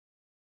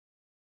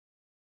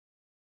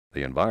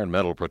The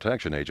Environmental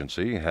Protection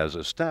Agency has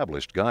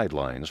established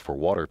guidelines for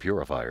water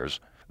purifiers.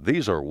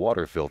 These are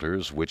water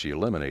filters which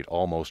eliminate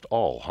almost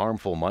all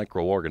harmful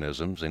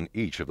microorganisms in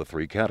each of the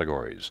three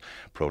categories: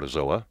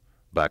 protozoa,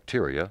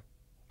 bacteria,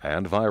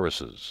 and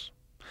viruses.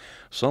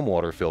 Some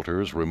water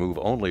filters remove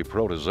only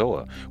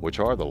protozoa, which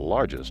are the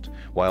largest,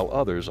 while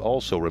others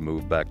also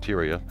remove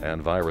bacteria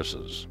and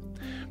viruses.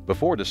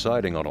 Before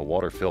deciding on a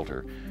water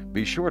filter,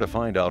 be sure to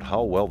find out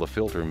how well the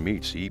filter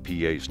meets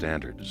EPA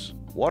standards.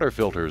 Water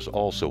filters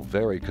also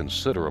vary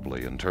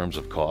considerably in terms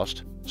of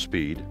cost,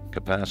 speed,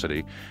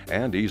 capacity,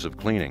 and ease of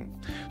cleaning,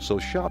 so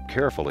shop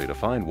carefully to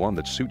find one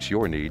that suits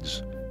your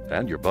needs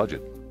and your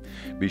budget.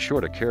 Be sure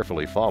to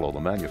carefully follow the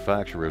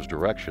manufacturer's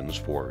directions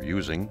for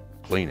using,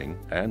 cleaning,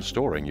 and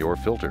storing your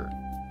filter.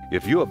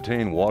 If you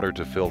obtain water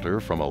to filter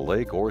from a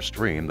lake or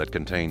stream that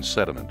contains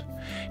sediment,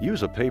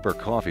 use a paper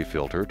coffee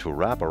filter to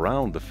wrap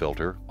around the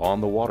filter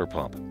on the water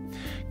pump.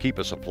 Keep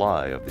a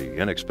supply of the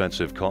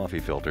inexpensive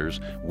coffee filters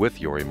with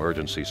your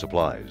emergency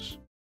supplies.